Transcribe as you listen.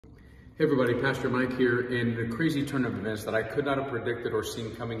Hey everybody, Pastor Mike here. In a crazy turn of events that I could not have predicted or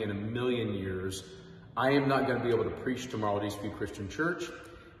seen coming in a million years, I am not going to be able to preach tomorrow at Eastview Christian Church.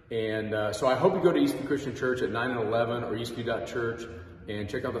 And so I hope you go to Eastview Christian Church at 9 and 11 or eastview.church and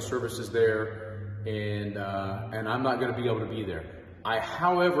check out the services there. And I'm not going to be able to be there. I,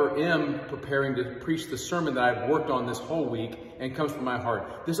 however, am preparing to preach the sermon that I've worked on this whole week and comes from my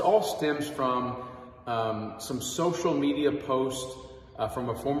heart. This all stems from some social media posts from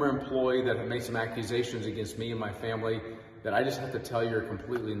a former employee that have made some accusations against me and my family that I just have to tell you are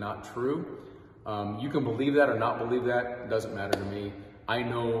completely not true. You can believe that or not believe that, it doesn't matter to me. I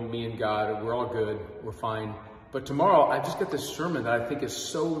know me and God, we're all good, we're fine. But tomorrow, I just got this sermon that I think is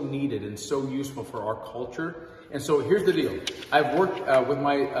so needed and so useful for our culture. And so here's the deal. I've worked with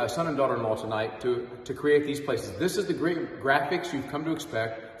my son and daughter-in-law tonight to create these places. This is the great graphics you've come to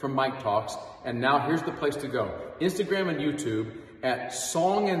expect from Mike Talks. And now here's the place to go. Instagram and YouTube at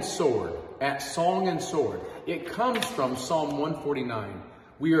Song and Sword. At Song and Sword. It comes from Psalm 149.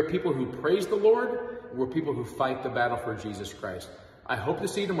 We are people who praise the Lord. We're people who fight the battle for Jesus Christ. I hope to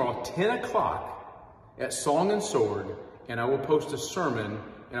see you tomorrow, 10 o'clock at Song and Sword. And I will post a sermon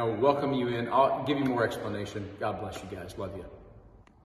and I will welcome you in. I'll give you more explanation. God bless you guys. Love you.